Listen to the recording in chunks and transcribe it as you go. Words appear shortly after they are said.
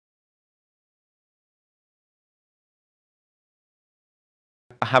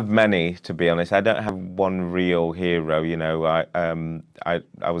I have many, to be honest. I don't have one real hero. You know, I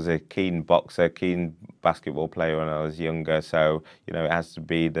was a keen boxer, keen basketball player when I was younger. So you know, it has to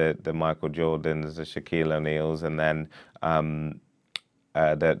be the Michael Jordans, the Shaquille O'Neals, and then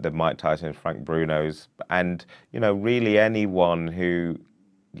the Mike Tyson's, Frank Bruno's, and you know, really anyone who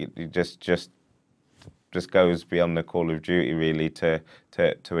you just goes beyond the call of duty really to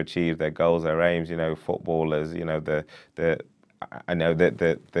achieve their goals, their aims. You know, footballers. You know, the I know that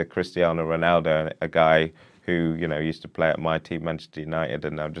the Cristiano Ronaldo, a guy who you know used to play at my team, Manchester United,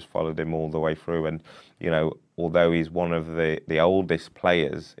 and I've just followed him all the way through. And you know, although he's one of the oldest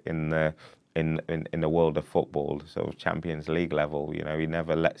players in the world of football, sort of Champions League level, you know, he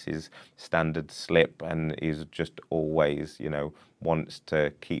never lets his standards slip, and he's just always, you know, wants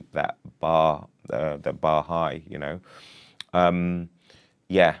to keep that bar, the bar high, you know.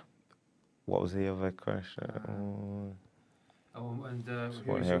 Yeah. What was the other question?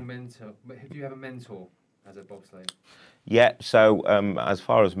 Who's your mentor? Do you have a mentor as a bobsleigh? Yeah, so as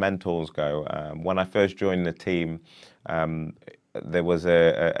far as mentors go, when I first joined the team, there was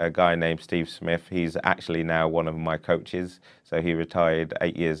a guy named Steve Smith. He's actually now one of my coaches. So he retired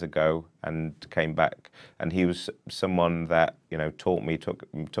 8 years ago and came back. And he was someone that, you know, took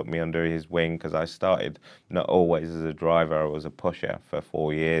me under his wing, because I started not always as a driver, I was a pusher for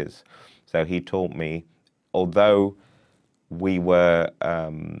 4 years. So he taught me, although we were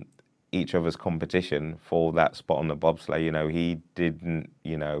each other's competition for that spot on the bobsleigh. You know, he didn't,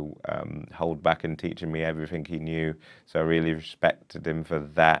 you know, hold back in teaching me everything he knew. So I really respected him for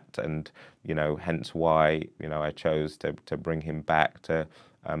that, and you know, hence why, you know, I chose to bring him back to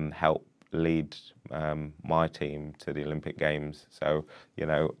help lead my team to the Olympic Games. So you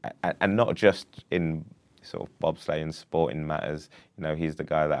know, and not just in sort of bobsleigh and sporting matters. You know, he's the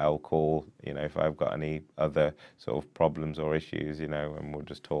guy that I'll call, you know, if I've got any other sort of problems or issues, you know, and we'll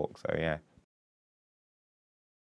just talk. So yeah.